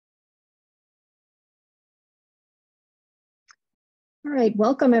All right,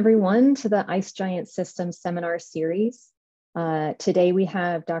 welcome everyone to the Ice Giant Systems seminar series. Today we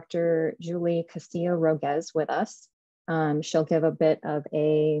have Dr. Julie Castillo-Rogez with us. She'll give a bit of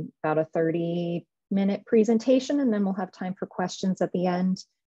about a 30-minute presentation, and then we'll have time for questions at the end.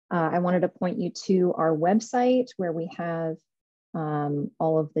 I wanted to point you to our website where we have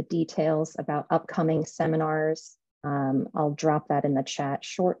all of the details about upcoming seminars. I'll drop that in the chat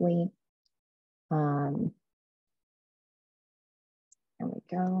shortly. There we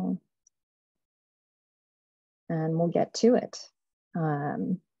go. And we'll get to it.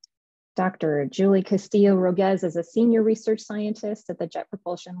 Dr. Julie Castillo-Rogez is a senior research scientist at the Jet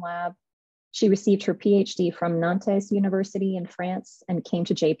Propulsion Lab. She received her PhD from Nantes University in France and came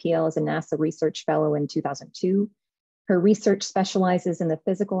to JPL as a NASA research fellow in 2002. Her research specializes in the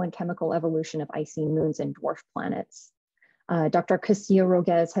physical and chemical evolution of icy moons and dwarf planets. Dr.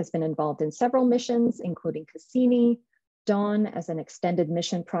 Castillo-Rogez has been involved in several missions, including Cassini, Dawn as an extended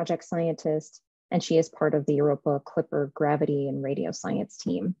mission project scientist, and she is part of the Europa Clipper gravity and radio science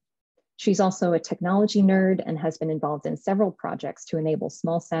team. She's also a technology nerd and has been involved in several projects to enable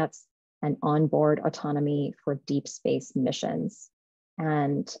small sats and onboard autonomy for deep space missions.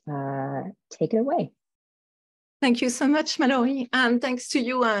 And take it away. Thank you so much, Mallory. And thanks to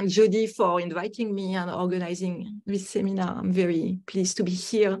you and Jody for inviting me and organizing this seminar. I'm very pleased to be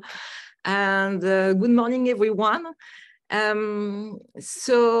here. And good morning, everyone.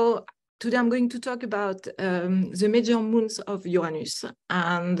 So today I'm going to talk about the major moons of Uranus.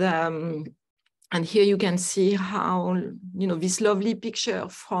 And here you can see how, this lovely picture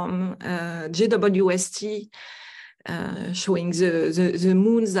from JWST showing the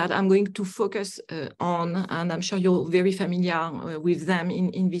moons that I'm going to focus on. And I'm sure you're very familiar with them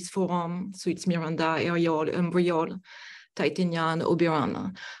in this forum. So it's Miranda, Ariel, Umbriel, Titania, and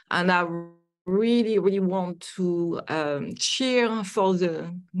Oberon. And I really want to cheer for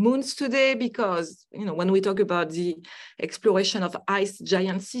the moons today because, when we talk about the exploration of ice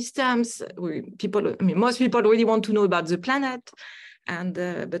giant systems, most people really want to know about the planet. And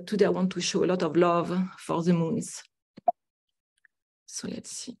but today I want to show a lot of love for the moons. So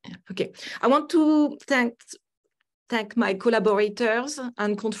let's see. Okay, I want to thank my collaborators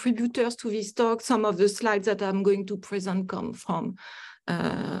and contributors to this talk. Some of the slides that I'm going to present come from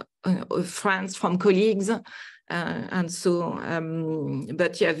friends, from colleagues. But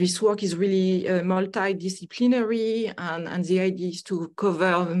yeah, this work is really multidisciplinary, and the idea is to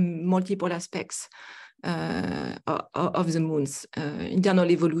cover multiple aspects of the moon's internal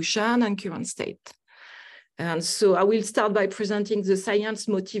evolution and current state. And so I will start by presenting the science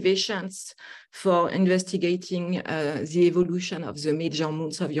motivations for investigating the evolution of the major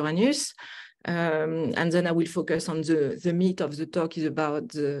moons of Uranus. And then I will focus on the meat of the talk is about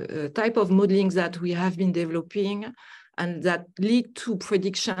the type of modeling that we have been developing and that lead to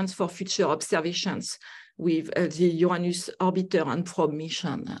predictions for future observations with the Uranus orbiter and probe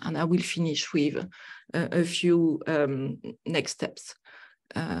mission. And I will finish with a few next steps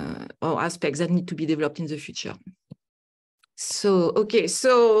or aspects that need to be developed in the future. So, okay,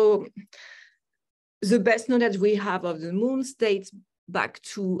 so the best knowledge we have of the moons dates back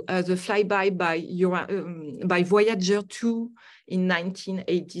to the flyby by Voyager 2 in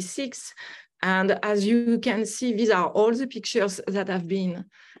 1986. And as you can see, these are all the pictures that have been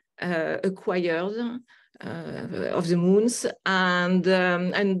acquired of the moons. And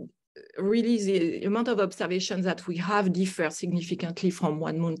really the amount of observations that we have differ significantly from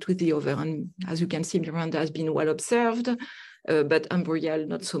one moon to the other. And as you can see, Miranda has been well observed, but Umbriel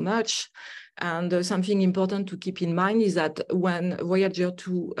not so much. And something important to keep in mind is that when Voyager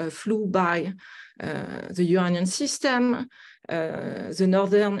 2 flew by the Uranian system, the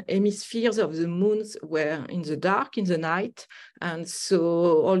northern hemispheres of the moons were in the dark, in the night. And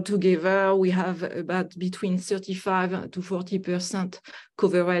so altogether, we have about between 35 to 40%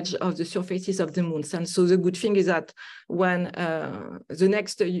 coverage of the surfaces of the moons. And so the good thing is that when the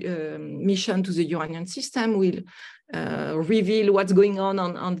next mission to the Uranian system will reveal what's going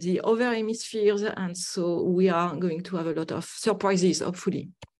on the other hemispheres. And so we are going to have a lot of surprises, hopefully.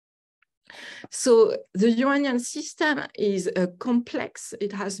 So the Uranian system is complex.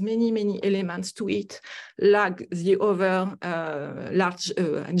 It has many elements to it, like the other large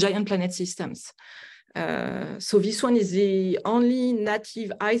giant planet systems. So this one is the only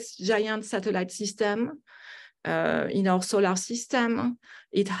native ice giant satellite system in our solar system.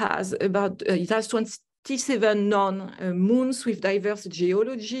 It has 27 known moons with diverse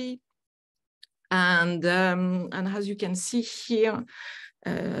geology. And as you can see here,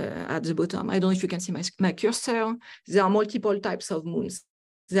 at the bottom, I don't know if you can see my cursor, there are multiple types of moons.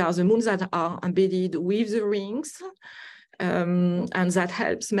 There are the moons that are embedded with the rings, and that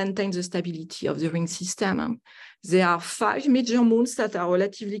helps maintain the stability of the ring system. There are 5 major moons that are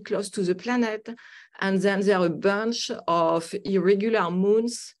relatively close to the planet, and then there are a bunch of irregular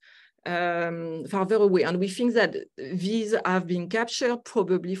moons farther away. And we think that these have been captured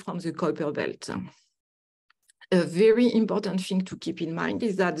probably from the Kuiper Belt. A very important thing to keep in mind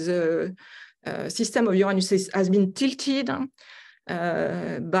is that the system of Uranus has been tilted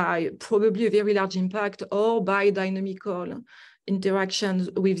by probably a very large impact or by dynamical interactions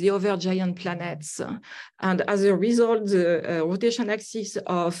with the other giant planets. And as a result, the rotation axis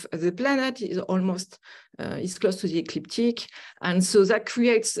of the planet is almost is close to the ecliptic. And so that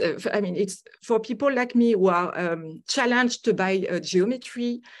creates, I mean, it's for people like me who are challenged by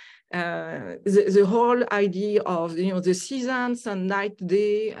geometry, the whole idea of the seasons and night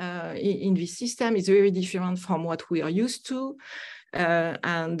day in this system is very different from what we are used to,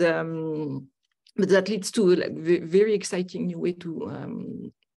 but that leads to a very exciting new way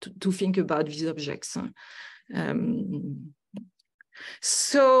to think about these objects.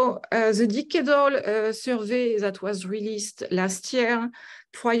 So the decadal survey that was released last year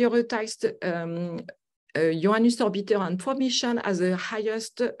prioritized Uranus orbiter and probe mission as the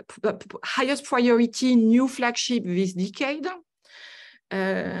highest priority new flagship this decade.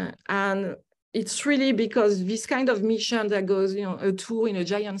 And it's really because this kind of mission that goes, a tour in a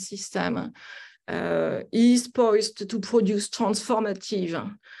giant system is poised to produce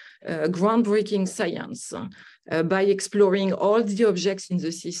transformative, groundbreaking science by exploring all the objects in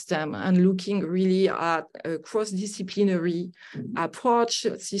the system and looking really at a cross-disciplinary approach,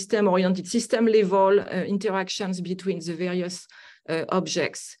 system-oriented, system-level interactions between the various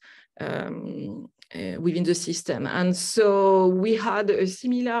objects within the system. And so we had a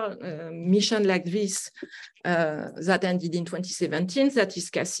similar mission like this that ended in 2017, that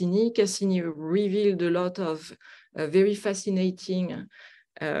is Cassini. Cassini revealed a lot of very fascinating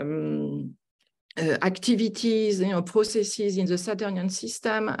activities, processes in the Saturnian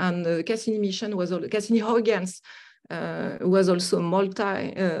system, and the Cassini mission was Cassini-Rogez was also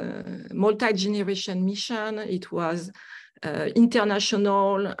multi-generation mission. It was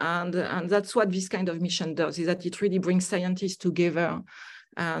international, and that's what this kind of mission does, is that it really brings scientists together,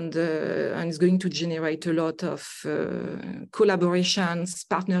 and it's going to generate a lot of collaborations,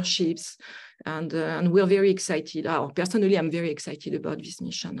 partnerships, and we're very excited. Personally, I'm very excited about this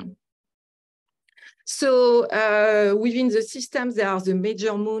mission. So within the system, there are the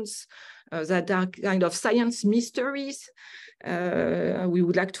major moons that are kind of science mysteries. We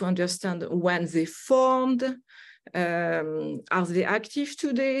would like to understand when they formed. Are they active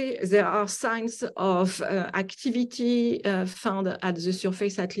today? There are signs of activity found at the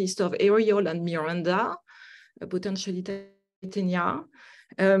surface, at least, of Ariel and Miranda, potentially Titania.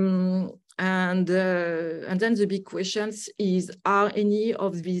 And then the big question is, are any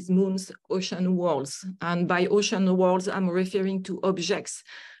of these moons ocean worlds? And by ocean worlds, I'm referring to objects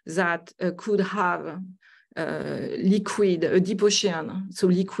that could have liquid, a deep ocean, so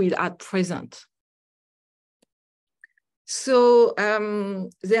liquid at present. So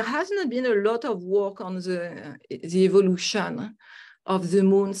there has not been a lot of work on the evolution of the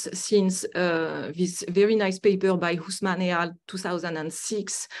moons since this very nice paper by Hussman et al.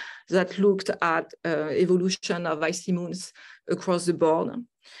 2006 that looked at evolution of icy moons across the board.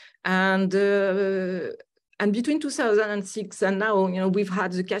 And between 2006 and now, we've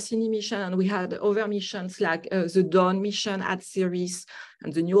had the Cassini mission, and we had other missions like the Dawn mission at Ceres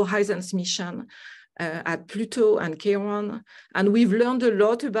and the New Horizons mission at Pluto and Charon. And we've learned a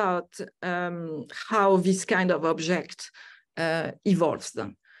lot about how this kind of object evolves.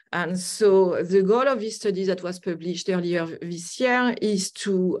 And so the goal of this study that was published earlier this year is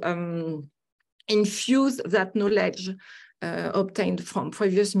to infuse that knowledge obtained from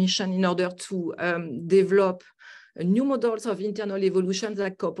previous mission in order to develop new models of internal evolution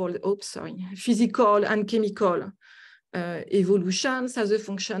that couple, physical and chemical evolutions as a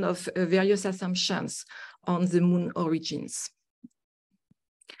function of various assumptions on the moon origins.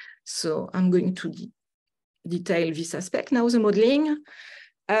 So I'm going to detail this aspect now, the modeling.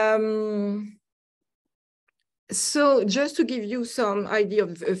 So just to give you some idea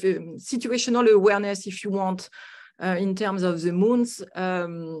of situational awareness, if you want, in terms of the moon's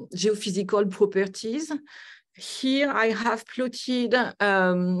geophysical properties. Here I have plotted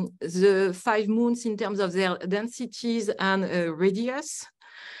the 5 moons in terms of their densities and radius.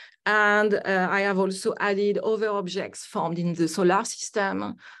 And I have also added other objects formed in the solar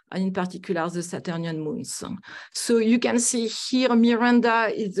system, and in particular the Saturnian moons. So you can see here Miranda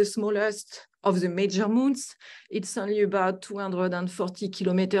is the smallest of the major moons. It's only about 240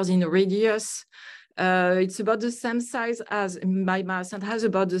 kilometers in radius. It's about the same size as by mass and has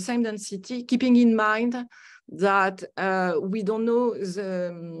about the same density, keeping in mind that we don't know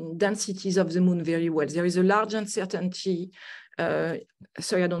the densities of the moon very well. There is a large uncertainty.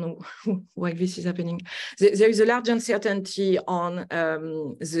 Sorry, I don't know why this is happening. There is a large uncertainty on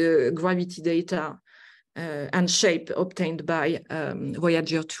the gravity data and shape obtained by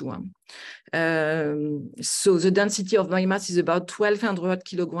Voyager 2. So the density of my mass is about 1,200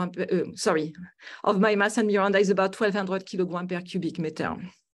 kilogram, of my mass and Miranda is about 1,200 kilogram per cubic meter.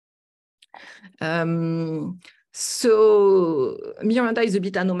 So Miranda is a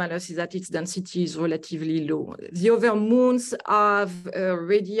bit anomalous in that its density is relatively low. The other moons have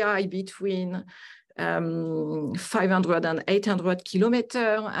radii between 500 and 800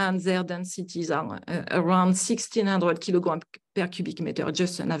 kilometers, and their densities are around 1,600 kilograms per cubic meter,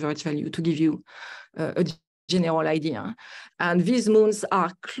 just an average value to give you a general idea. And these moons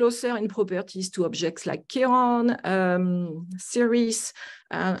are closer in properties to objects like Charon, Ceres,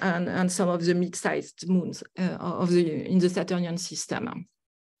 and some of the mid-sized moons in the Saturnian system.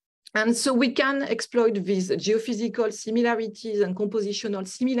 And so we can exploit these geophysical similarities and compositional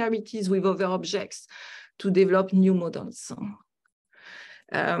similarities with other objects to develop new models. So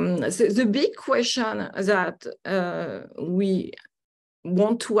the big question that we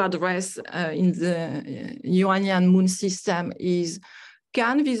want to address in the Uranian moon system is,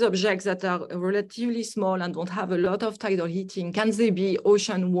 can these objects that are relatively small and don't have a lot of tidal heating, can they be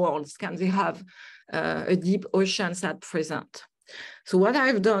ocean worlds? Can they have a deep oceans at present? So what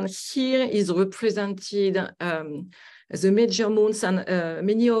I've done here is represented the major moons and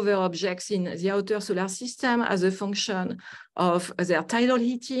many other objects in the outer solar system as a function of their tidal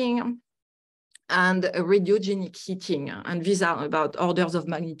heating and radiogenic heating. And these are about orders of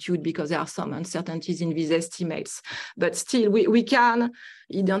magnitude because there are some uncertainties in these estimates. But still, we can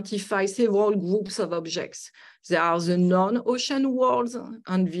identify several groups of objects. There are the non-ocean worlds,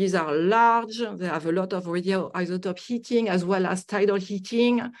 and these are large. They have a lot of radioisotope heating as well as tidal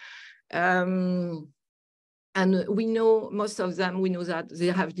heating. And we know most of them, we know that they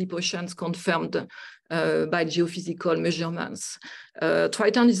have deep oceans confirmed by geophysical measurements.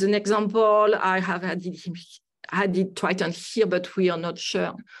 Triton is an example. I have added Triton here, but we are not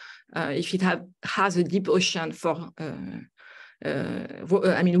sure if it has a deep ocean for,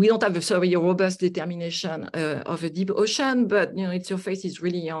 I mean, we don't have a robust determination of a deep ocean, but you know, its surface is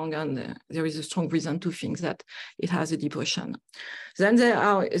really young, and there is a strong reason to think that it has a deep ocean. Then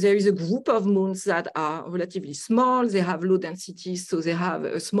there is a group of moons that are relatively small. They have low densities, so they have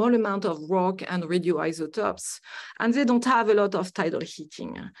a small amount of rock and radioisotopes, and they don't have a lot of tidal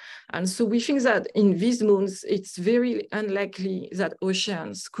heating. And so we think that in these moons, it's very unlikely that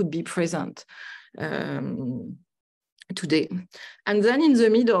oceans could be present today. And then in the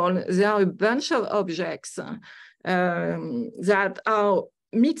middle, there are a bunch of objects that are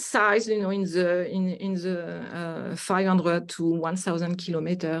mid-size, you know, in the 500 to 1,000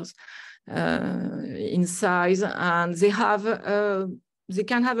 kilometers in size, and they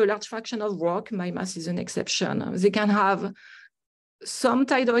can have a large fraction of rock. My mass is an exception. They can have some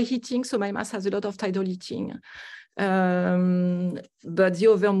tidal heating, so my mass has a lot of tidal heating. But the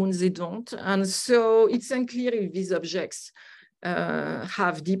other moons, they don't. And so it's unclear if these objects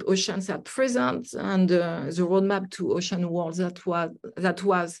have deep oceans at present. And the roadmap to ocean worlds that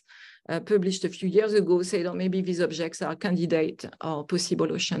was published a few years ago said, oh, maybe these objects are candidate or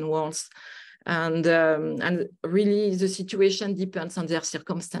possible ocean worlds. And really the situation depends on their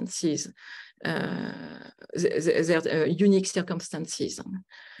circumstances, their unique circumstances.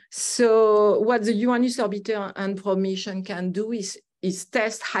 So what the Uranus orbiter and probe mission can do is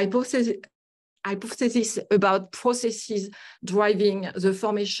test hypotheses about processes driving the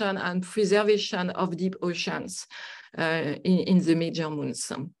formation and preservation of deep oceans in the major moons.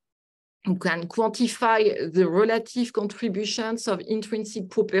 We can quantify the relative contributions of intrinsic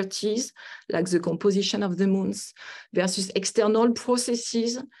properties, like the composition of the moons, versus external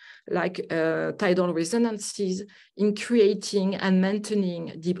processes, like tidal resonances, in creating and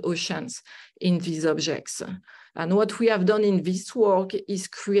maintaining deep oceans in these objects. And what we have done in this work is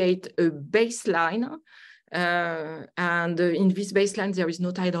create a baseline. And in this baseline, there is no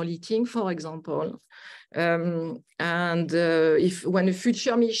tidal heating, for example. When a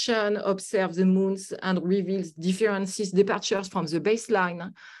future mission observes the moons and reveals departures from the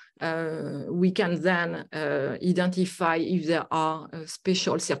baseline, we can then identify if there are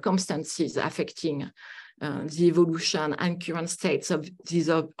special circumstances affecting the evolution and current states of these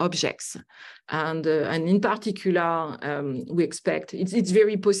objects. And in particular, we expect it's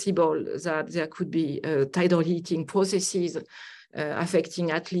very possible that there could be tidal heating processes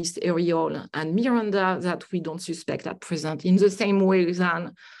affecting at least Ariel and Miranda that we don't suspect at present, in the same way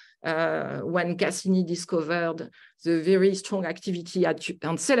than when Cassini discovered the very strong activity at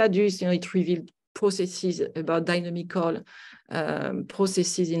Enceladus, it revealed processes about dynamical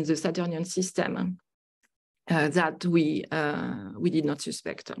processes in the Saturnian system that we did not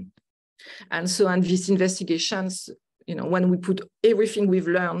suspect. And so, and these investigations, when we put everything we've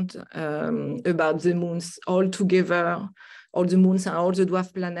learned about the moons all together, all the moons and all the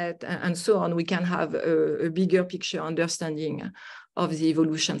dwarf planet and so on, we can have a bigger picture understanding of the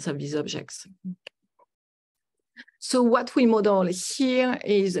evolutions of these objects. So what we model here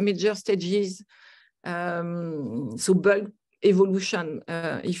is major stages, so bulk evolution,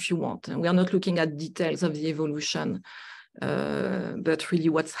 if you want. And we are not looking at details of the evolution, but really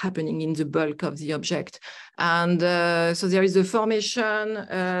what's happening in the bulk of the object. And so there is a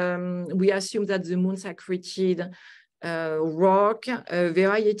formation. We assume that the moons are created rock, a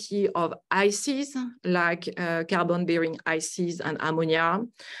variety of ices, like carbon-bearing ices and ammonia,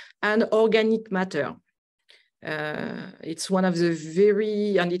 and organic matter. It's one of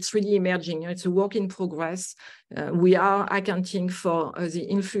the and it's really emerging. It's a work in progress. We are accounting for the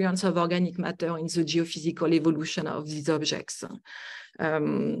influence of organic matter in the geophysical evolution of these objects.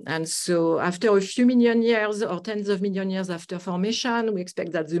 And so after a few million years or tens of million years after formation, we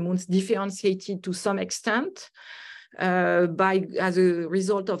expect that the moons differentiated to some extent as a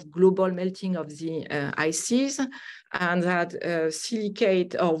result of global melting of the ices, and that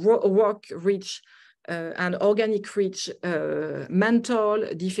silicate or rock-rich and organic-rich mantle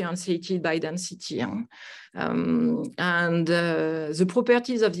differentiated by density. And the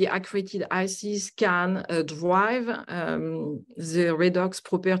properties of the accreted ices can drive the redox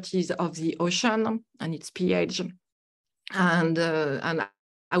properties of the ocean and its pH. And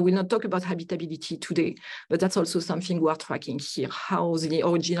I will not talk about habitability today, but that's also something we are tracking here, how the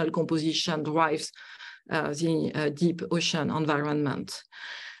original composition drives the deep ocean environment.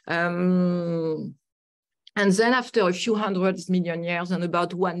 And then after a few hundred million years and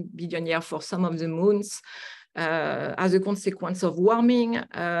about 1 billion years for some of the moons, as a consequence of warming,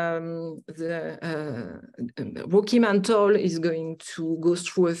 the rocky mantle is going to go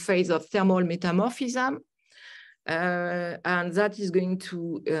through a phase of thermal metamorphism. And that is going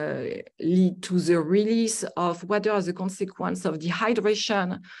to lead to the release of water as a consequence of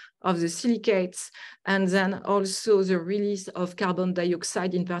dehydration of the silicates, and then also the release of carbon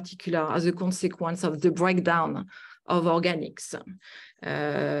dioxide in particular as a consequence of the breakdown of organics.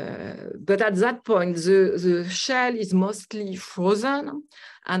 But at that point, the shell is mostly frozen,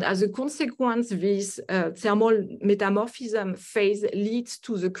 and as a consequence, this thermal metamorphism phase leads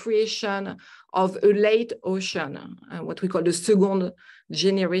to the creation of a late ocean, what we call the second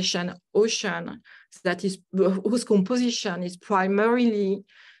generation ocean, that is whose composition is primarily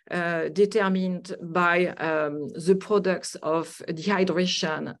determined by the products of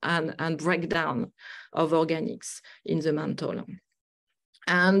dehydration and breakdown of organics in the mantle.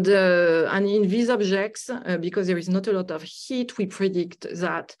 And in these objects, because there is not a lot of heat, we predict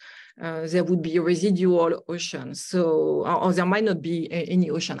that there would be a residual ocean. So, or there might not be any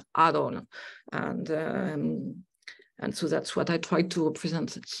ocean at all. And so that's what I tried to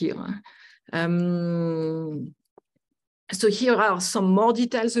represent here. So here are some more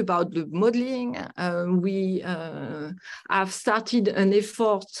details about the modeling. We have started an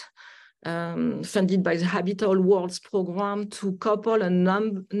effort funded by the Habitable Worlds program to couple a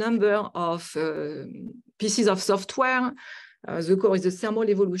number of pieces of software. The core is the thermal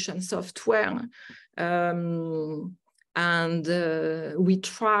evolution software. And we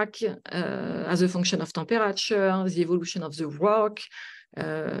track as a function of temperature, the evolution of the rock,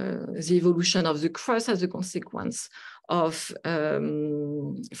 the evolution of the crust as a consequence of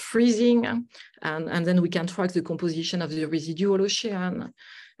freezing, and then we can track the composition of the residual ocean.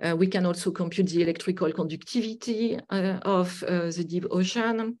 We can also compute the electrical conductivity of the deep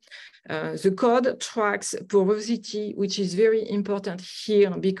ocean. The code tracks porosity, which is very important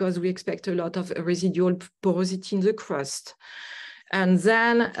here because we expect a lot of residual porosity in the crust. And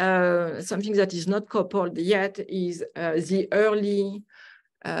then something that is not coupled yet is the early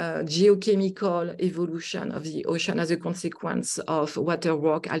geochemical evolution of the ocean as a consequence of water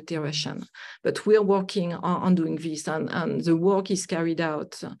rock alteration. But we're working on doing this, and the work is carried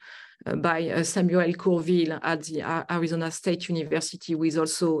out by Samuel Courville at the Arizona State University, who is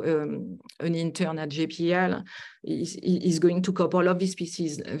also an intern at JPL. Is going to couple all of these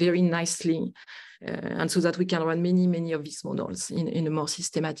pieces very nicely, and so that we can run many of these models in a more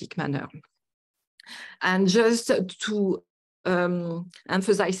systematic manner. And just to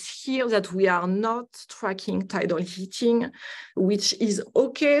emphasize here that we are not tracking tidal heating, which is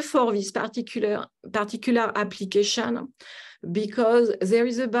okay for this particular application, because there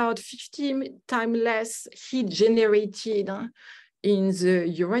is about 50 times less heat generated in the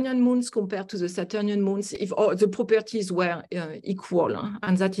Uranian moons compared to the Saturnian moons if all the properties were equal.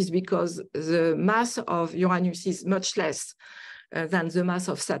 And that is because the mass of Uranus is much less than the mass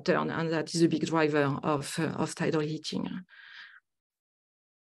of Saturn, and that is a big driver of tidal heating.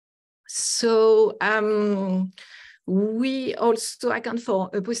 So we also account for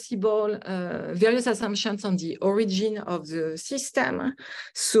a possible various assumptions on the origin of the system.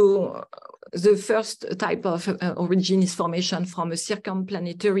 So the first type of origin is formation from a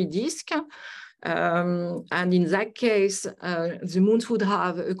circumplanetary disk. And in that case, the moons would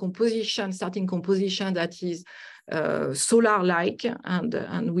have a starting composition that is solar-like,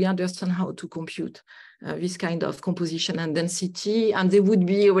 and we understand how to compute this kind of composition and density, and they would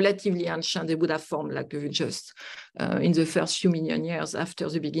be relatively ancient. They would have formed like just in the first few million years after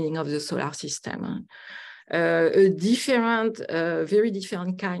the beginning of the solar system. A different, very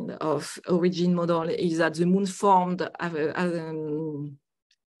different kind of origin model is that the moon formed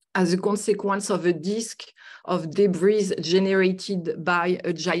as a consequence of a disk of debris generated by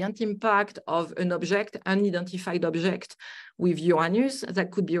a giant impact of an object, unidentified object, with Uranus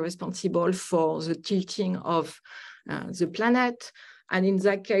that could be responsible for the tilting of the planet. And in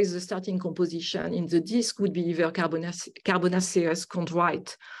that case, the starting composition in the disk would be either carbonaceous,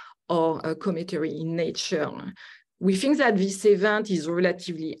 chondrite, or cometary in nature. We think that this event is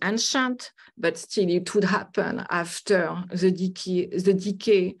relatively ancient, but still it would happen after the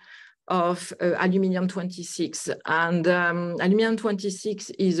decay of aluminium-26. And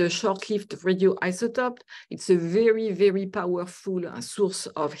aluminium-26 is a short-lived radioisotope. It's a very, very powerful source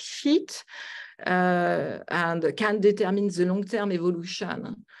of heat and can determine the long-term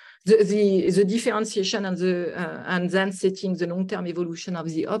evolution, the differentiation and then setting the long-term evolution of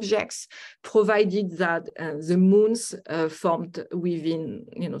the objects, provided that the moons formed within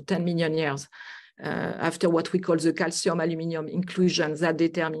 10 million years after what we call the calcium-aluminium inclusion that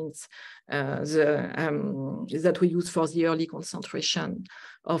determines that we use for the early concentration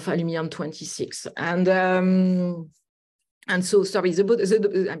of aluminium-26. And so, sorry,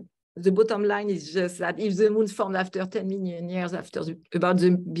 the bottom line is just that if the moons formed after 10 million years after about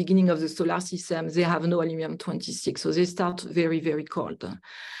the beginning of the solar system, they have no aluminium-26, so they start very, very cold.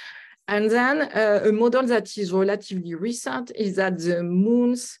 And then a model that is relatively recent is that the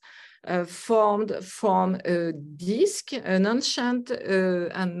moons formed from a disk, an ancient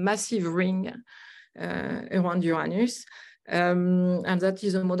and massive ring around Uranus. And that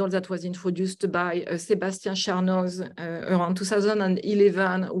is a model that was introduced by Sébastien Charnoz around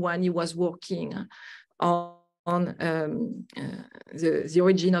 2011 when he was working on the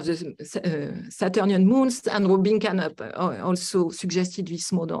origin of the Saturnian moons, and Robin Canup also suggested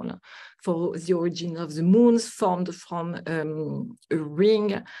this model for the origin of the moons formed from a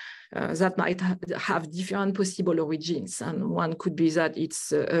ring that might have different possible origins. And one could be that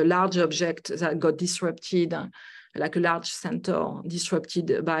it's a large object that got disrupted, like a large centaur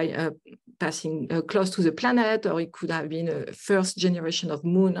disrupted by passing close to the planet, or it could have been a first generation of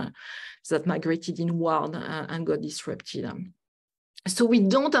moon that migrated inward and got disrupted. So we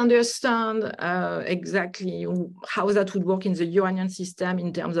don't understand exactly how that would work in the Uranian system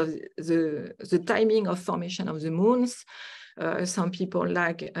in terms of the timing of formation of the moons. Some people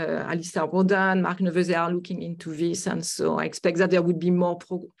like Alistair Rodan, Mark Neveu, they are looking into this, and so I expect that there would be more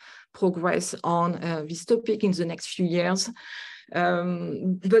progress on this topic in the next few years.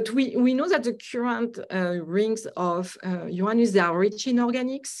 But we know that the current rings of Uranus, they are rich in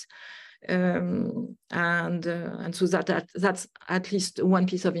organics. And so that's at least one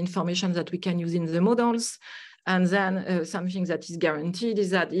piece of information that we can use in the models. And then something that is guaranteed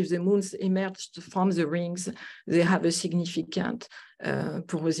is that if the moons emerged from the rings, they have a significant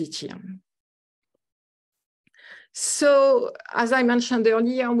porosity. So, as I mentioned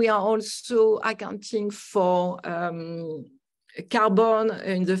earlier, we are also accounting for carbon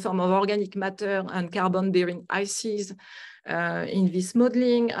in the form of organic matter and carbon-bearing ices in this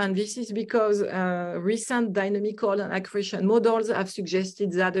modeling. And this is because recent dynamical and accretion models have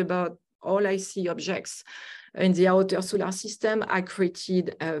suggested that about all icy objects in the outer solar system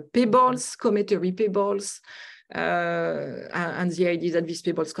accreted pebbles, cometary pebbles, And the idea is that these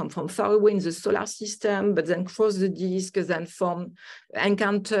pebbles come from far away in the solar system, but then cross the disk, then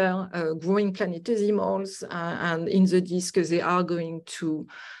encounter growing planetesimals, and in the disk they are going to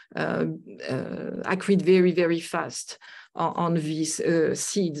accrete very, very fast on these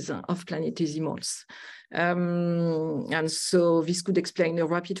seeds of planetesimals. And so this could explain the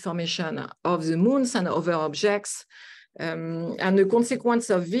rapid formation of the moons and other objects. And the consequence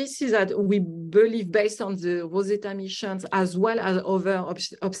of this is that we believe, based on the Rosetta missions as well as other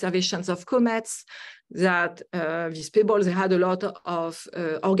observations of comets, that these pebbles had a lot of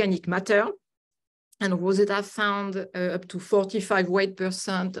organic matter. And Rosetta found up to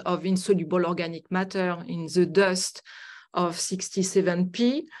 45% of insoluble organic matter in the dust of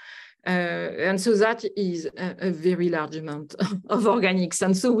 67P. And so that is a very large amount of organics.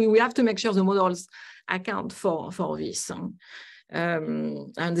 And so we have to make sure the models account for this.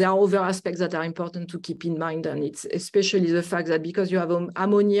 And there are other aspects that are important to keep in mind, and it's especially the fact that because you have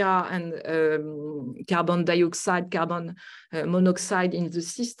ammonia and carbon dioxide, carbon monoxide in the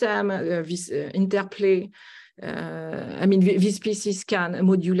system, this interplay, I mean, these species can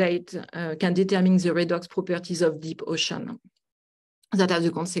modulate, can determine the redox properties of deep ocean that has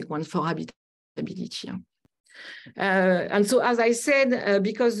a consequence for habitability. And so, as I said,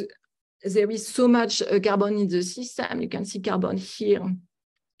 because there is so much carbon in the system, you can see carbon here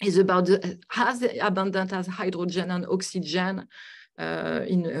is about as abundant as hydrogen and oxygen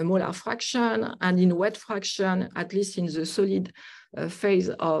in a molar fraction, and in wet fraction, at least in the solid phase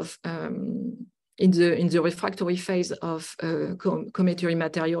of in the refractory phase of cometary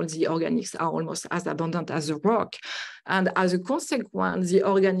material, the organics are almost as abundant as the rock. And as a consequence, the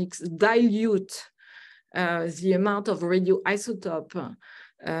organics dilute the amount of radioisotope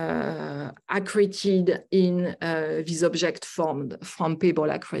accreted in this object formed from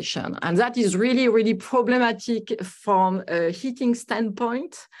pebble accretion. And that is really, really problematic from a heating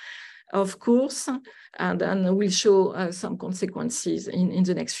standpoint, of course, and then we'll show some consequences in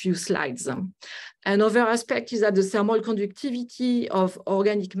the next few slides. Another aspect is that the thermal conductivity of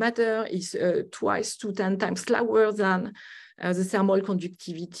organic matter is twice to 10 times lower than the thermal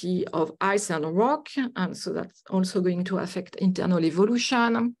conductivity of ice and rock, and so that's also going to affect internal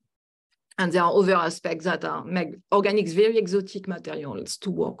evolution. And there are other aspects that make organics very exotic materials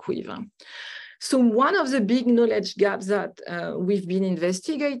to work with. So one of the big knowledge gaps that we've been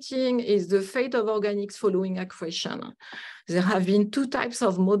investigating is the fate of organics following accretion. There have been two types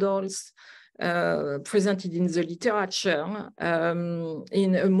of models presented in the literature.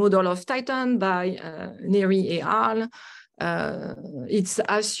 In a model of Titan by Neri et al., it's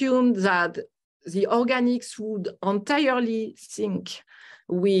assumed that the organics would entirely sink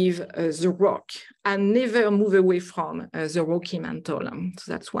with the rock and never move away from the rocky mantle.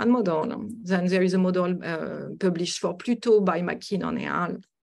 So that's one model. Then there is a model published for Pluto by McKinnon et al.,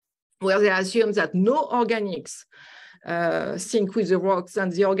 where they assume that no organics sink with the rocks,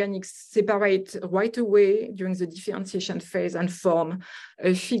 and the organics separate right away during the differentiation phase and form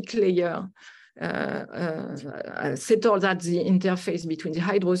a thick layer settled at the interface between the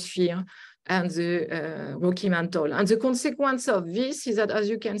hydrosphere and the rocky mantle. And the consequence of this is that, as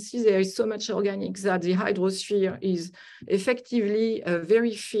you can see, there is so much organics that the hydrosphere is effectively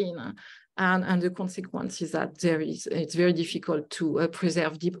very thin. And the consequence is that it's very difficult to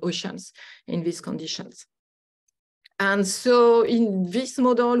preserve deep oceans in these conditions. And so in this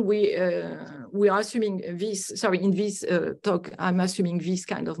model, we are assuming this, in this talk, I'm assuming this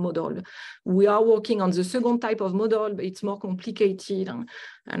kind of model. We are working on the second type of model, but it's more complicated.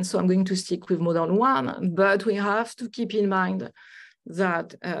 And so I'm going to stick with model one, but we have to keep in mind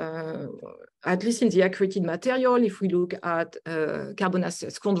that at least in the accreted material, if we look at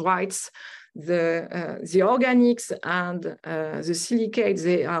carbonaceous chondrites, the organics and the silicates,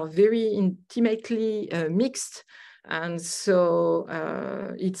 they are very intimately mixed. And so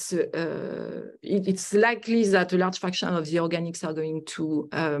it's likely that a large fraction of the organics are going to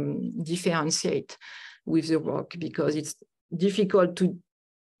differentiate with the rock, because it's difficult to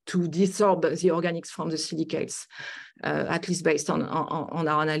desorb the organics from the silicates, at least based on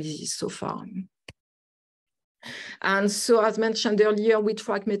our analysis so far. And so, as mentioned earlier, we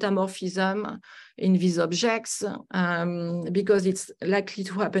track metamorphism in these objects because it's likely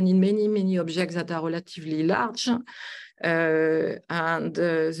to happen in many, many objects that are relatively large. And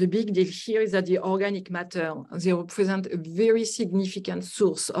the big deal here is that the organic matter, they represent a very significant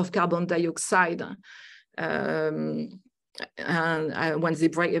source of carbon dioxide. And when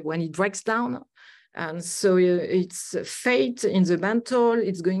it breaks down, And so its fate in the mantle,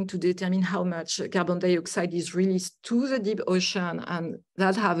 it's going to determine how much carbon dioxide is released to the deep ocean, and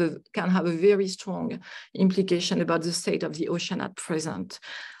that can have a very strong implication about the state of the ocean at present.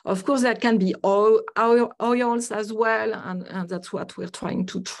 Of course, that can be oils as well, and that's what we're trying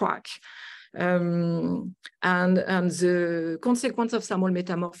to track. And the consequence of thermal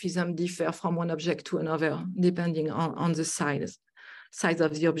metamorphism differ from one object to another, depending on the size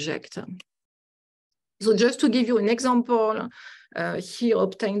of the object. So just to give you an example, here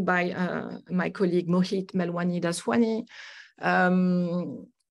obtained by my colleague Mohit Melwani-Daswani, and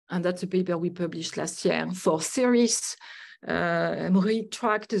that's a paper we published last year for Ceres. Mohit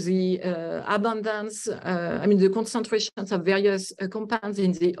tracked the abundance, the concentrations of various compounds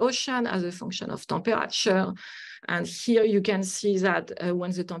in the ocean as a function of temperature. And here you can see that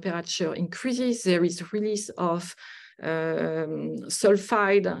when the temperature increases, there is release of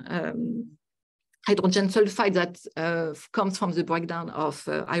sulfide, hydrogen sulfide that comes from the breakdown of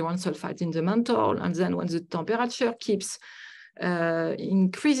iron sulfide in the mantle. And then when the temperature keeps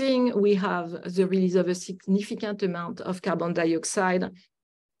increasing, we have the release of a significant amount of carbon dioxide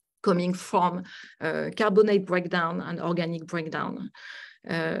coming from carbonate breakdown and organic breakdown.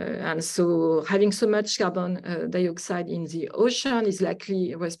 And so having so much carbon dioxide in the ocean is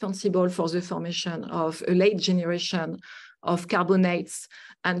likely responsible for the formation of a late generation of carbonates,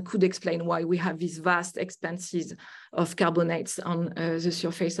 and could explain why we have these vast expanses of carbonates on the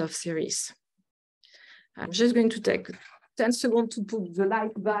surface of Ceres. I'm just going to take 10 seconds to put the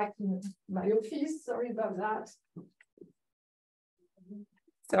light back in my office. Sorry about that.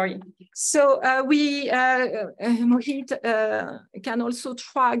 Sorry. So Mohit can also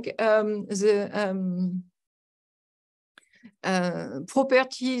track the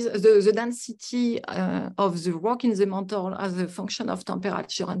properties, the density of the rock in the mantle as a function of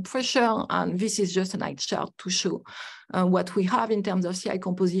temperature and pressure. And this is just an eye chart to show what we have in terms of CI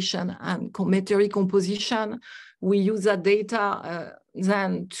composition and meteoric composition. We use that data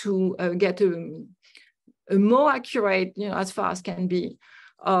then to get a more accurate, as far as can be,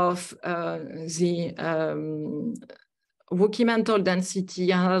 of the rocky mantle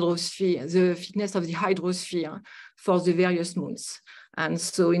density and hydrosphere, the thickness of the hydrosphere for the various moons. And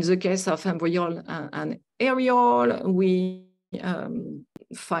so in the case of Embryol and Ariel, we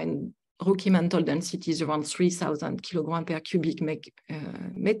find rocky mantle densities around 3,000 kilograms per cubic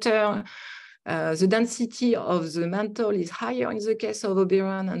meter. The density of the mantle is higher in the case of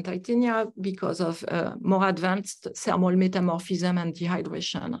Oberon and Titania because of more advanced thermal metamorphism and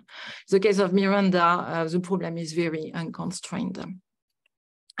dehydration. In the case of Miranda, the problem is very unconstrained.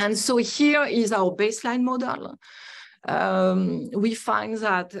 And so here is our baseline model. We find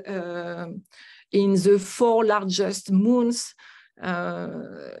that in the 4 largest moons,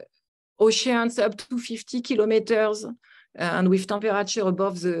 oceans up to 50 kilometers, and with temperature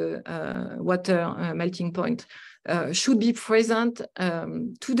above the water melting point, should be present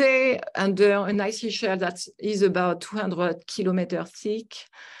today under an icy shell that is about 200 kilometers thick.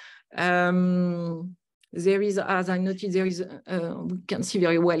 There is, as I noted, there is, we can see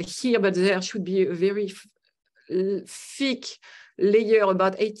very well here, but there should be a very thick layer,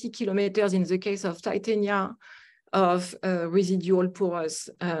 about 80 kilometers in the case of Titania, of residual porous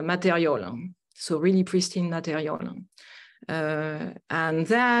material. So really pristine material. And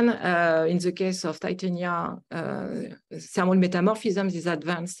then in the case of Titania, thermal metamorphism is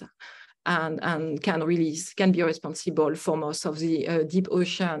advanced and can be responsible for most of the deep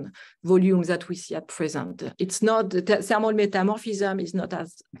ocean volumes that we see at present. It's not, thermal metamorphism is not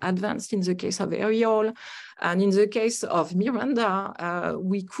as advanced in the case of Ariel. And in the case of Miranda,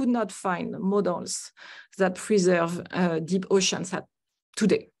 we could not find models that preserve deep oceans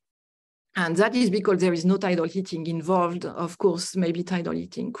today. And that is because there is no tidal heating involved. Of course, maybe tidal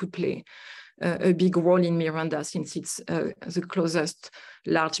heating could play a big role in Miranda since it's the closest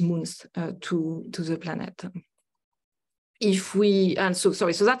large moons to the planet.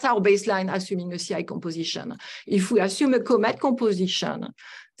 So that's our baseline, assuming a CI composition. If we assume a comet composition,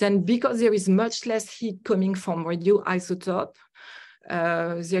 then because there is much less heat coming from radioisotope,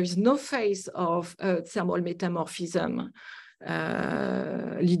 there is no phase of thermal metamorphism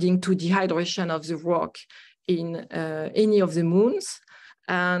leading to dehydration of the rock in any of the moons.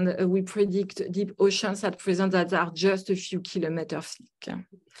 And we predict deep oceans at present that are just a few kilometers thick.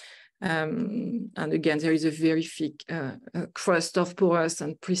 And again, there is a very thick crust of porous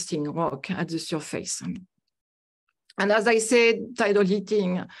and pristine rock at the surface. And as I said, tidal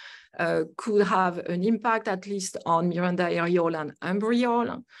heating could have an impact, at least on Miranda, Ariel, and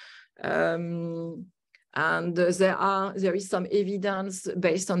Embryol. And there is some evidence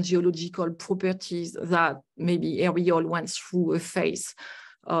based on geological properties that maybe aerial went through a phase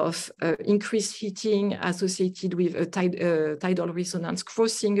of increased heating associated with a tidal resonance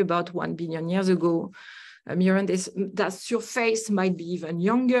crossing about 1 billion years ago. That surface might be even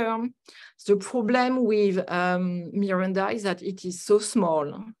younger. The problem with Miranda is that it is so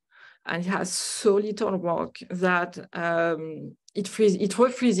small and it has so little rock that it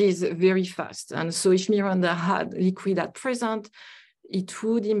refreezes very fast. And so if Miranda had liquid at present, it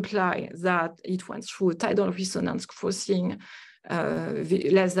would imply that it went through a tidal resonance crossing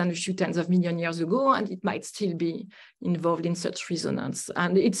less than a few tens of million years ago, and it might still be involved in such resonance.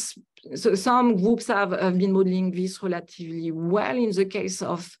 And so some groups have been modeling this relatively well. In the case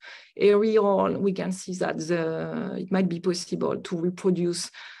of aerial, we can see that it might be possible to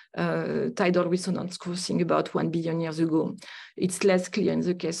reproduce tidal resonance crossing about 1 billion years ago. It's less clear in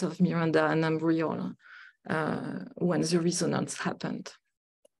the case of Miranda and Umbriel when the resonance happened.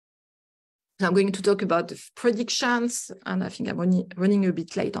 I'm going to talk about the predictions, and I think I'm running a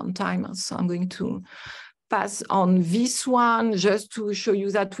bit late on time, so I'm going to pass on this one just to show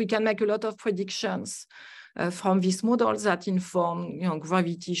you that we can make a lot of predictions from these models that inform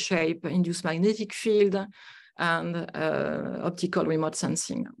gravity, shape, induced magnetic field, and optical remote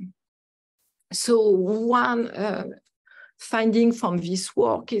sensing. So one finding from this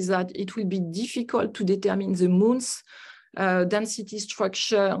work is that it will be difficult to determine the moon's density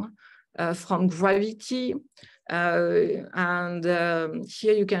structure from gravity. And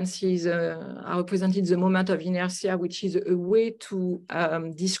here you can see I represented the moment of inertia, which is a way to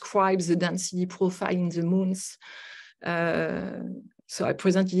describe the density profile in the moons. So I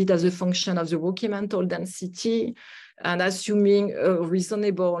presented it as a function of the rocky mantle density and assuming a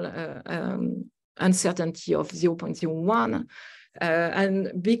reasonable uncertainty of 0.01.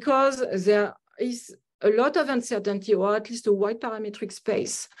 And because there is a lot of uncertainty, or at least a wide parametric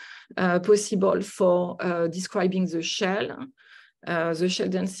space possible for describing the shell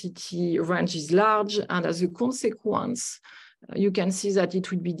density range is large, and as a consequence, you can see that it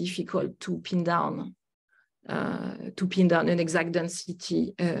would be difficult to pin down an exact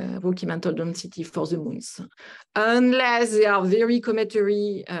density, rocky mantle density for the moons, unless they are very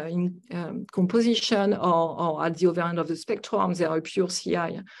cometary in composition, or at the other end of the spectrum, they are a pure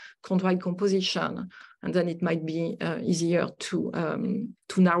CI chondrite composition, and then it might be easier to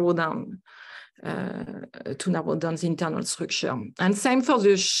narrow down the internal structure. And same for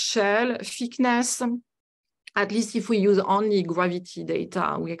the shell thickness. At least if we use only gravity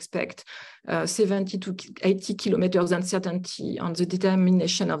data, we expect 70 to 80 kilometers uncertainty on the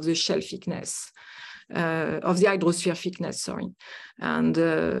determination of the shell thickness, of the hydrosphere thickness, sorry. And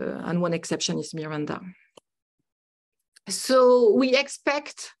one exception is Miranda. So we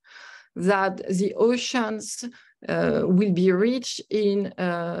expect that the oceans will be rich in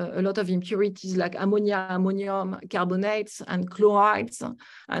a lot of impurities like ammonia, ammonium, carbonates, and chlorides.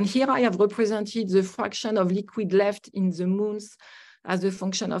 And here I have represented the fraction of liquid left in the moons as a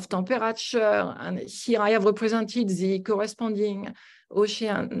function of temperature. And here I have represented the corresponding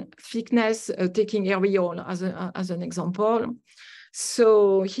ocean thickness, taking aerial as an example.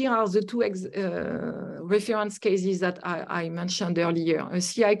 So here are the two reference cases that I mentioned earlier. A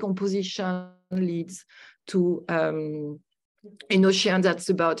CI composition leads to an ocean that's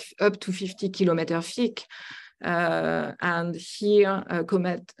about up to 50 kilometers thick. And here,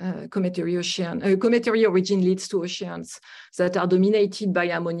 cometary origin leads to oceans that are dominated by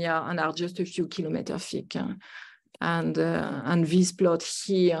ammonia and are just a few kilometers thick. And this plot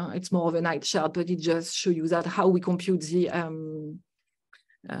here, it's more of a night chart, but it just shows you that how we compute the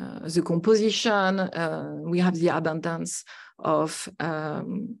composition. We have the abundance of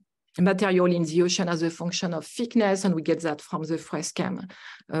material in the ocean as a function of thickness, and we get that from the Freschem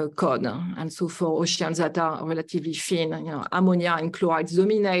code. And so for oceans that are relatively thin, ammonia and chlorides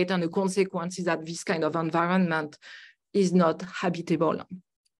dominate, and the consequence is that this kind of environment is not habitable.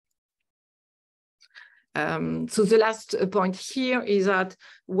 So the last point here is that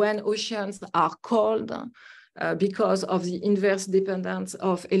when oceans are cold, because of the inverse dependence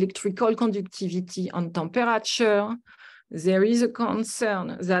of electrical conductivity on temperature, there is a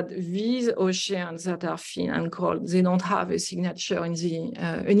concern that these oceans that are thin and cold, they don't have a signature in the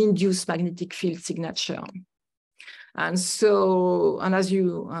an induced magnetic field signature. And so, and as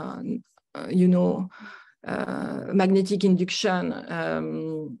you know, magnetic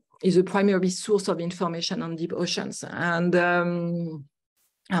induction is a primary source of information on deep oceans. And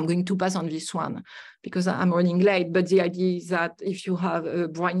I'm going to pass on this one because I'm running late, but the idea is that if you have a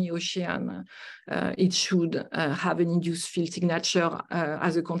briny ocean, it should have an induced field signature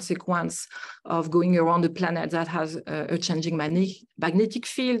as a consequence of going around a planet that has a changing magnetic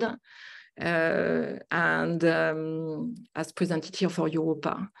field, and as presented here for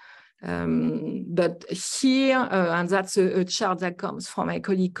Europa. But here, and that's a chart that comes from my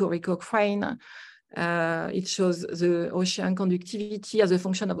colleague Corey Cochrane, it shows the ocean conductivity as a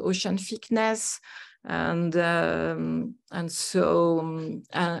function of ocean thickness, and so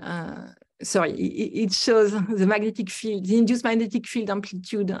sorry, it shows the magnetic field, the induced magnetic field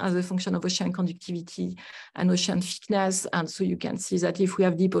amplitude as a function of ocean conductivity and ocean thickness. And so you can see that if we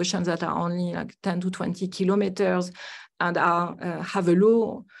have deep oceans that are only like 10 to 20 kilometers and have a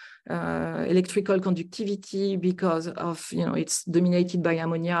low electrical conductivity because of, it's dominated by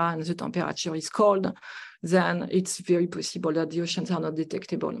ammonia and the temperature is cold, then it's very possible that the oceans are not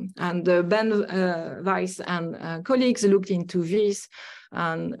detectable. And Ben Weiss and colleagues looked into this,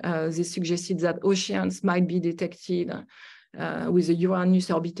 and they suggested that oceans might be detected with a Uranus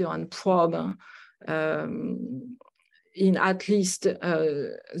orbiter and probe in at least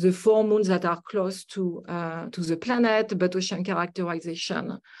the 4 moons that are close to the planet, but ocean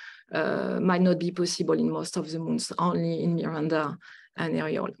characterization might not be possible in most of the moons, only in Miranda and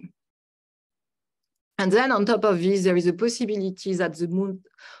Ariel. And then on top of this, there is a possibility that the moon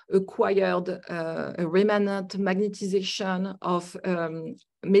acquired a remnant magnetization of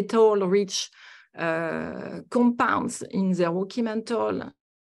metal-rich compounds in their rocky mantle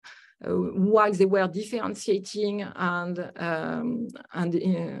while they were differentiating, and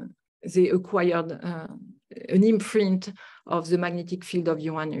they acquired an imprint of the magnetic field of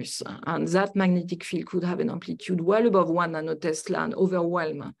Uranus. And that magnetic field could have an amplitude well above 1 nanotesla and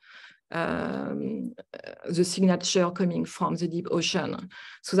overwhelm the signature coming from the deep ocean.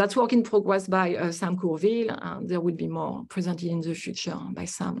 So that's work in progress by Sam Courville, and there will be more presented in the future by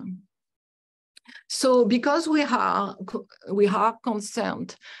Sam. So because we are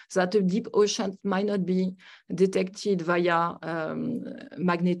concerned that the deep ocean might not be detected via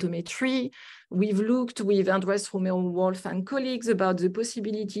magnetometry, we've looked with Andres Romero-Wolf and colleagues about the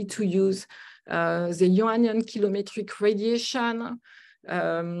possibility to use the Uranian kilometric radiation,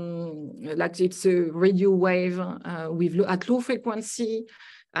 like it's a radio wave at low frequency.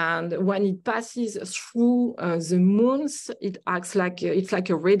 And when it passes through the moons, it acts like it's like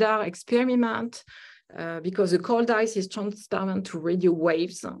a radar experiment because the cold ice is transparent to radio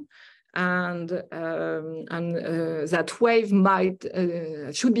waves, and that wave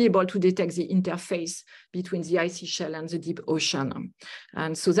should be able to detect the interface between the icy shell and the deep ocean.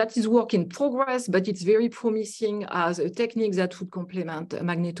 And so that is work in progress, but it's very promising as a technique that would complement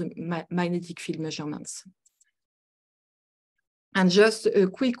magnetic field measurements. And just a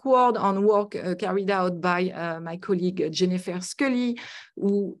quick word on work carried out by my colleague Jennifer Scully,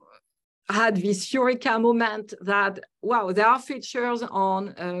 who had this eureka moment that, wow, there are features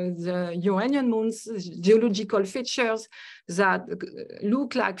on the Uranian moons, geological features that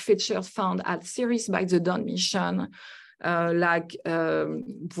look like features found at Ceres by the Dawn mission, like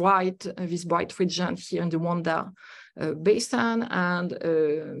this bright region here in the Wanda basin, and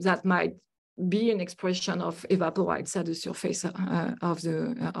that might be an expression of evaporites at the surface of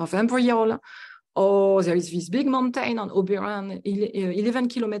Embryol. Or there is this big mountain on Oberon, 11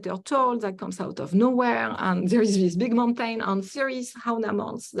 kilometers tall, that comes out of nowhere. And there is this big mountain on Ceres,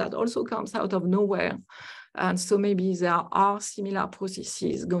 Haunamons, that also comes out of nowhere. And so maybe there are similar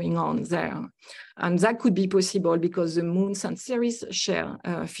processes going on there. And that could be possible because the moons and Ceres share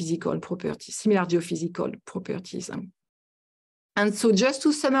physical properties, similar geophysical properties. And so just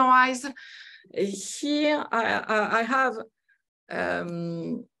to summarize, here I have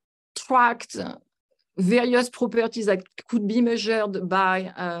tracked various properties that could be measured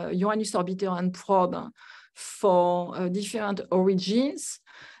by Uranus orbiter and probe for different origins.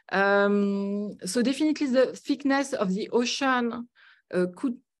 So definitely the thickness of the ocean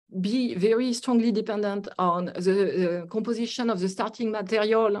could be very strongly dependent on the composition of the starting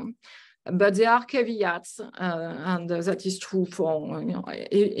material. But there are caveats, and that is true for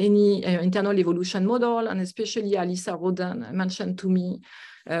any internal evolution model, and especially Alyssa Roden mentioned to me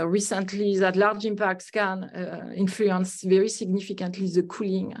recently that large impacts can influence very significantly the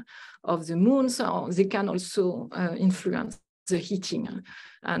cooling of the moons, or they can also influence the heating.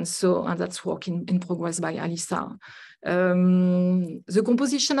 And that's work in progress by Alyssa. The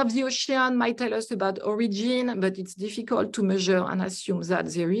composition of the ocean might tell us about origin, but it's difficult to measure and assume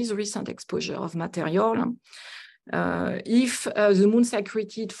that there is recent exposure of material. If the moons are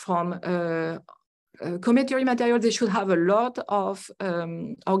created from cometary materials, they should have a lot of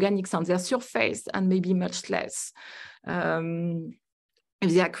organics on their surface and maybe much less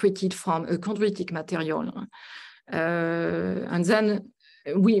if they are created from a chondritic material. And then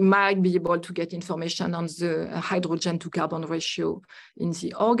we might be able to get information on the hydrogen to carbon ratio in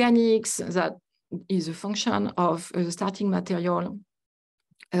the organics. That is a function of the starting material.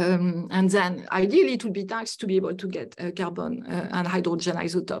 And then ideally it would be nice to be able to get carbon and hydrogen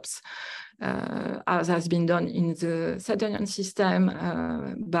isotopes, as has been done in the Saturnian system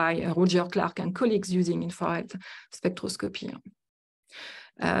by Roger Clark and colleagues using infrared spectroscopy.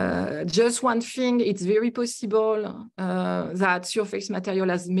 Just one thing, it's very possible that surface material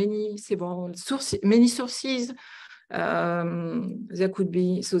has many sources. There could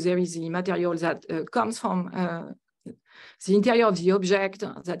be, so there is the material that comes from the interior of the object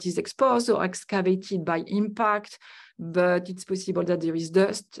that is exposed or excavated by impact, but it's possible that there is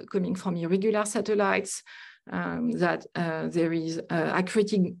dust coming from irregular satellites, that there is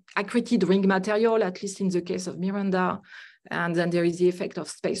accreted ring material, at least in the case of Miranda, and then there is the effect of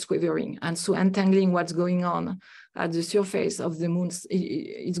space weathering. And so untangling what's going on at the surface of the moons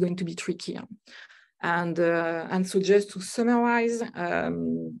is going to be trickier. And so just to summarize,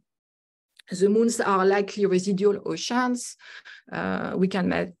 the moons are likely residual oceans. We can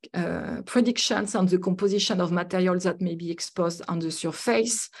make predictions on the composition of materials that may be exposed on the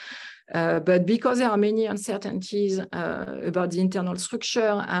surface. But because there are many uncertainties about the internal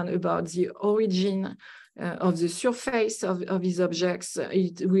structure and about the origin of the surface of these objects,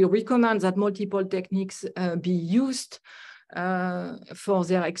 we recommend that multiple techniques be used for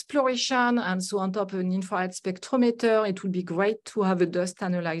their exploration. And so on top of an infrared spectrometer, it would be great to have a dust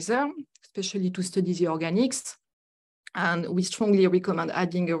analyzer, especially to study the organics. And we strongly recommend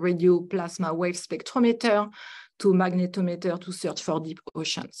adding a radio plasma wave spectrometer to magnetometer to search for deep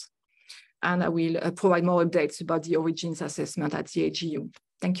oceans. And I will provide more updates about the origins assessment at the AGU.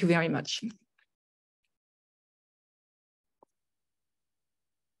 Thank you very much.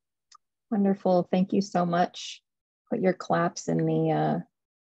 Wonderful, thank you so much. Put your claps in the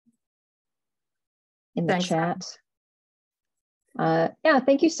chat. Yeah,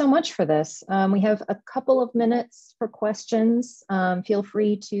 thank you so much for this. We have a couple of minutes for questions. Feel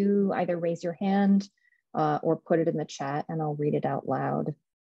free to either raise your hand or put it in the chat and I'll read it out loud.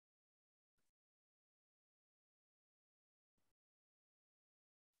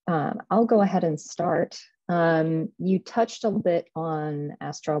 I'll go ahead and start. You touched a little bit on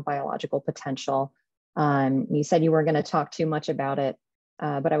astrobiological potential. You said you weren't going to talk too much about it,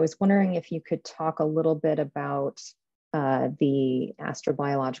 but I was wondering if you could talk a little bit about the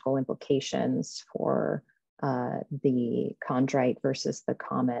astrobiological implications for the chondrite versus the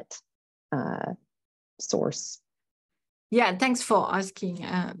comet source. Yeah, thanks for asking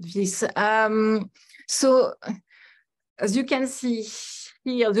this. So as you can see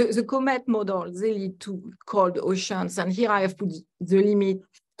here, the comet model, they lead to cold oceans. And here I have put the limit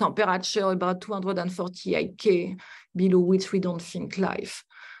temperature about 248 K, below which we don't think life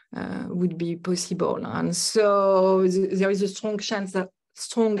would be possible. And so there is a strong chance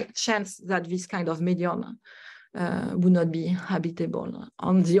that this kind of medium would not be habitable.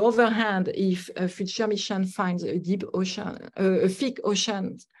 On the other hand, if a future mission finds a deep ocean, a thick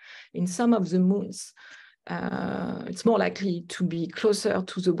ocean in some of the moons, it's more likely to be closer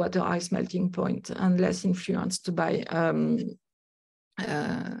to the water ice melting point and less influenced by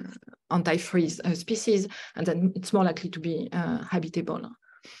anti-freeze species, and then it's more likely to be habitable.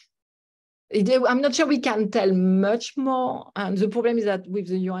 I'm not sure we can tell much more, and the problem is that with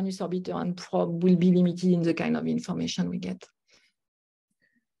the Uranus orbiter and probe will be limited in the kind of information we get.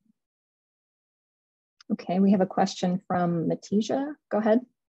 Okay, we have a question from Matija. Go ahead.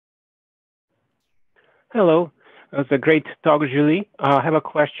 Hello, it was a great talk, Julie. I have a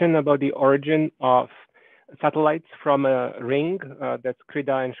question about the origin of satellites from a ring, that's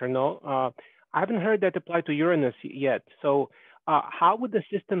Crida and Chernow. I haven't heard that apply to Uranus yet. So how would the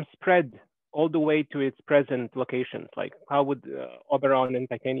system spread all the way to its present locations? Like how would Oberon and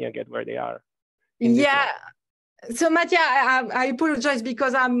Titania get where they are? Yeah. So Mattia, I apologize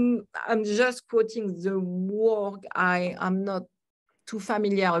because I'm just quoting the work. I'm not too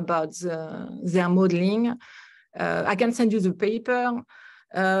familiar about their modeling. I can send you the paper.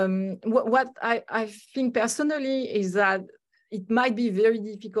 What I think personally is that it might be very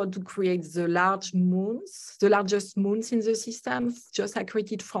difficult to create the largest moons in the system, just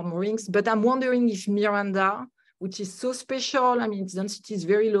accreted from rings. But I'm wondering if Miranda, which is so special, I mean, its density is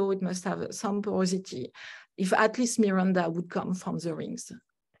very low, it must have some porosity, if at least Miranda would come from the rings.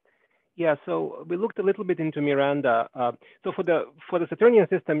 Yeah, so we looked a little bit into Miranda. So for the Saturnian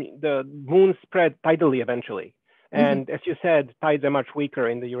system, the moons spread tidally eventually. And as you said, tides are much weaker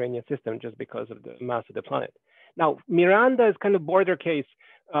in the Uranian system just because of the mass of the planet. Now, Miranda is kind of border case.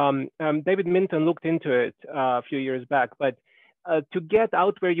 David Minton looked into it a few years back, but to get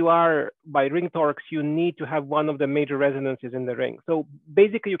out where you are by ring torques, you need to have one of the major resonances in the ring. So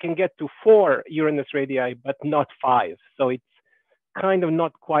basically you can get to 4 Uranus radii, but not 5. So it's kind of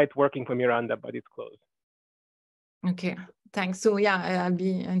not quite working for Miranda, but it's close. Okay, thanks. So yeah, I'll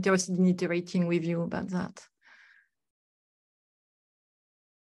be interested in iterating with you about that.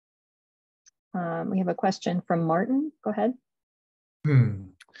 We have a question from Martin. Go ahead.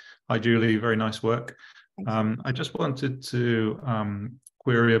 Hi, Julie. Very nice work. I just wanted to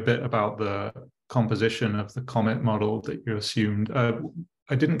query a bit about the composition of the comet model that you assumed.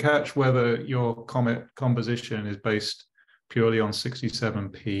 I didn't catch whether your comet composition is based purely on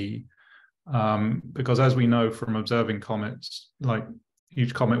 67P, because as we know from observing comets, like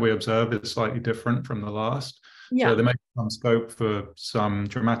each comet we observe is slightly different from the last. Yeah. So there may be some scope for some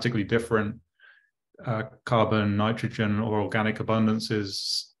dramatically different carbon, nitrogen, or organic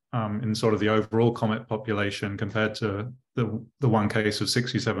abundances in sort of the overall comet population compared to the one case of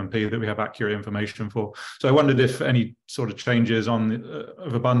 67P that we have accurate information for. So I wondered if any sort of changes on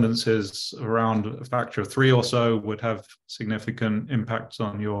of abundances around a factor of 3 or so would have significant impacts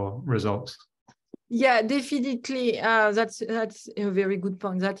on your results. Yeah, definitely. That's a very good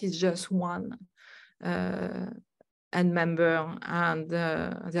point. That is just one and member, and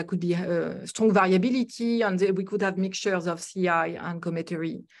there could be strong variability, and we could have mixtures of CI and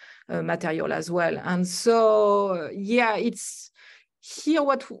cometary material as well. And so, yeah, it's here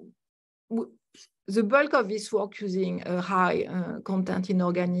what the bulk of this work using a high content in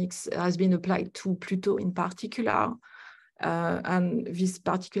organics has been applied to Pluto in particular. And this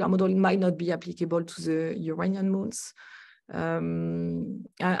particular model might not be applicable to the Uranian moons. And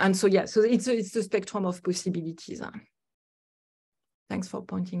so, yeah, so it's a spectrum of possibilities. Thanks for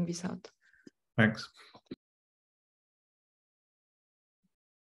pointing this out. Thanks.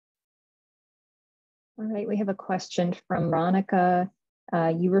 All right, we have a question from Ronica.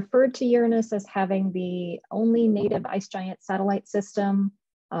 You referred to Uranus as having the only native ice giant satellite system.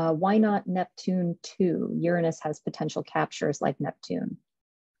 Why not Neptune 2? Uranus has potential captures like Neptune.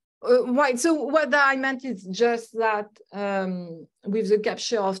 Right. So what I meant is just that with the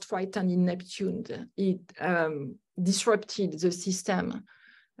capture of Triton in Neptune, it disrupted the system.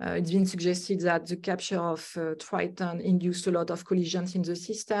 It's been suggested that the capture of Triton induced a lot of collisions in the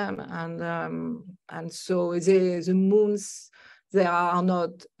system, and so the moons, they are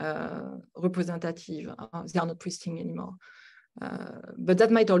not representative. They are not pristine anymore. But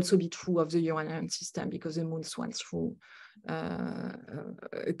that might also be true of the Uranian system, because the moons went through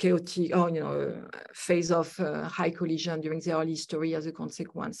a chaotic, phase of high collision during the early history as a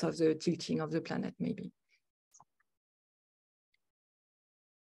consequence of the tilting of the planet, maybe.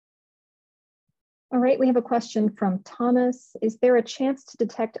 All right, we have a question from Thomas. Is there a chance to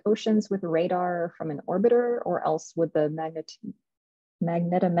detect oceans with radar from an orbiter, or else would the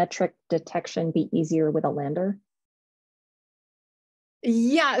magnetometric detection be easier with a lander?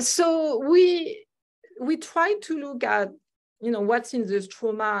 Yeah, so we try to look at, what's in the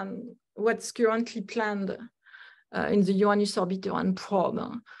stroma and what's currently planned in the Uranus orbiter and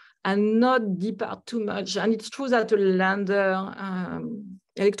probe, and not depart too much. And it's true that a lander,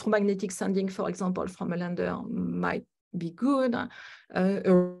 electromagnetic sending, for example, from a lander might be good. A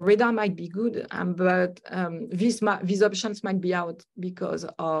radar might be good, but these options might be out because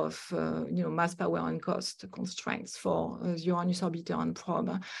of mass, power, and cost constraints for the Uranus orbiter and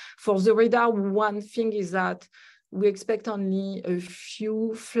probe. For the radar, one thing is that we expect only a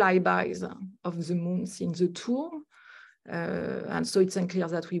few flybys of the moons in the tour, and so it's unclear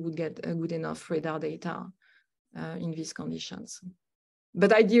that we would get good enough radar data in these conditions.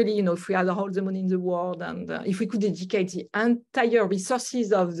 But ideally, if we had all the money in the world, and if we could dedicate the entire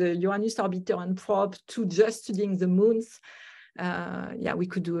resources of the Uranus orbiter and probe to just studying the moons, yeah, we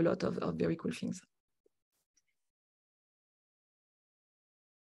could do a lot of very cool things.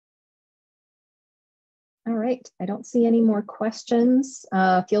 All right, I don't see any more questions.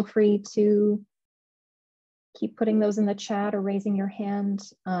 Feel free to keep putting those in the chat or raising your hand.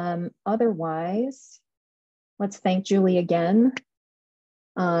 Otherwise, let's thank Julie again.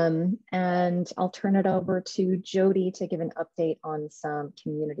 And I'll turn it over to Jody to give an update on some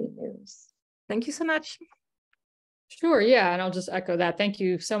community news. Thank you so much. Sure, yeah, and I'll just echo that. Thank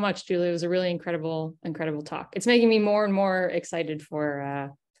you so much, Julie. It was a really incredible talk. It's making me more and more excited for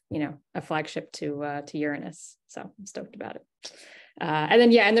a flagship to Uranus. So I'm stoked about it. And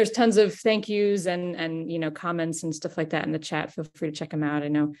then, yeah, and there's tons of thank yous and, you know, comments and stuff like that in the chat. Feel free to check them out. I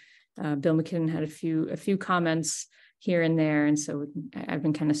know Bill McKinnon had a few comments here and there. And so I've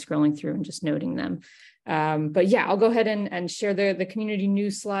been kind of scrolling through and just noting them. But yeah, I'll go ahead and share the community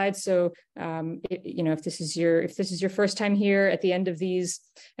news slides. So, you know, if this is your first time here, at the end of these,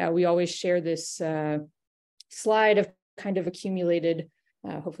 we always share this slide of kind of accumulated,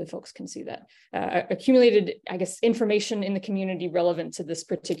 hopefully folks can see that, accumulated, I guess, information in the community relevant to this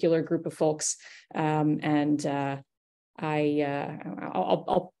particular group of folks. I'll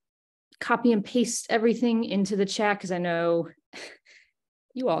copy and paste everything into the chat because I know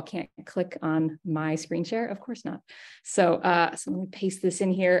you all can't click on my screen share, of course not. So, so let me paste this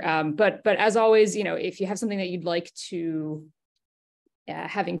in here. But as always, you know, if you have something that you'd like to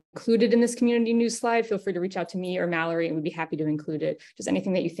have included in this community news slide, feel free to reach out to me or Mallory, and we'd be happy to include it. Just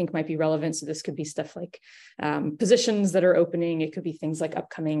anything that you think might be relevant. So this could be stuff like positions that are opening. It could be things like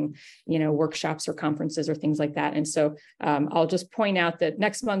upcoming, you know, workshops or conferences or things like that. And so I'll just point out that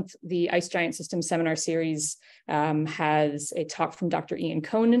next month, the Ice Giant System seminar series has a talk from Dr. Ian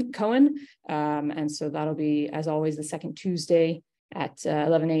Cohen. And so that'll be, as always, the second Tuesday at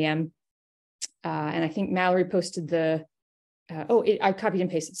 11 a.m. And I think Mallory posted the I copied and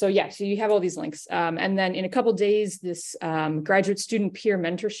pasted. So yeah, so you have all these links. And then in a couple of days, this graduate student peer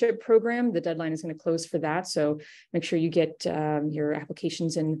mentorship program, the deadline is going to close for that. So make sure you get your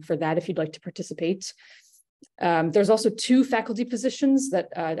applications in for that if you'd like to participate. There's also 2 faculty positions that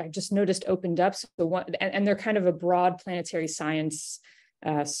I just noticed opened up. So one, and they're kind of a broad planetary science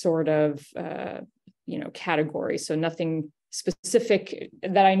sort of, you know, category. So nothing specific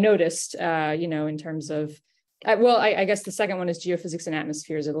that I noticed, you know, in terms of, well, I guess the second one is geophysics and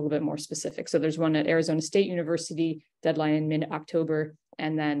atmospheres, a little bit more specific. So there's one at Arizona State University, deadline in mid-October,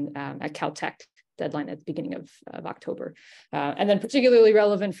 and then at Caltech, deadline at the beginning of October. And then particularly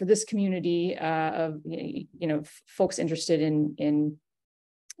relevant for this community of, you know, folks interested in,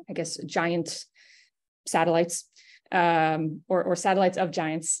 I guess, giant satellites. Or satellites of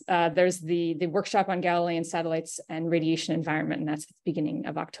giants. There's the workshop on Galilean satellites and radiation environment, and that's at the beginning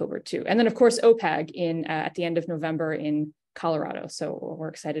of October too. And then of course, OPAG at the end of November in Colorado. So we're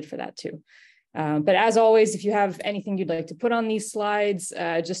excited for that too. But as always, if you have anything you'd like to put on these slides,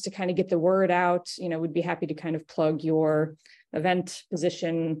 just to kind of get the word out, you know, we'd be happy to kind of plug your event,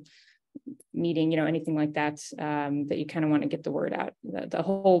 position, meeting, you know, anything like that, that you kind of want to get the word out. The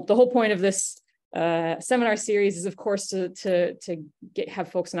whole point of this seminar series is, of course, to have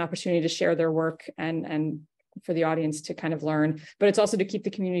folks an opportunity to share their work and for the audience to kind of learn, but it's also to keep the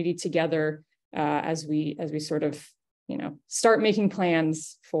community together as we sort of, you know, start making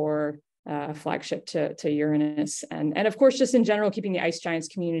plans for a flagship to Uranus, and of course, just in general, keeping the Ice Giants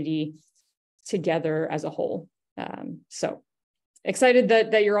community together as a whole. So excited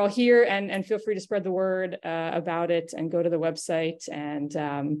that you're all here, and feel free to spread the word about it and go to the website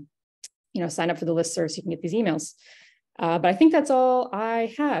and you know, sign up for the listserv so you can get these emails. But I think that's all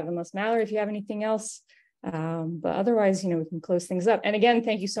I have, unless Mallory, if you have anything else. But otherwise, you know, we can close things up. And again,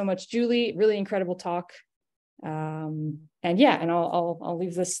 thank you so much, Julie. Really incredible talk. And yeah, and I'll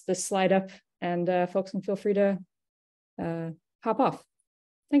leave this slide up, and folks can feel free to hop off.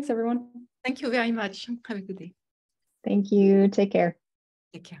 Thanks, everyone. Thank you very much. Have a good day. Thank you. Take care.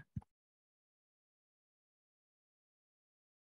 Take care.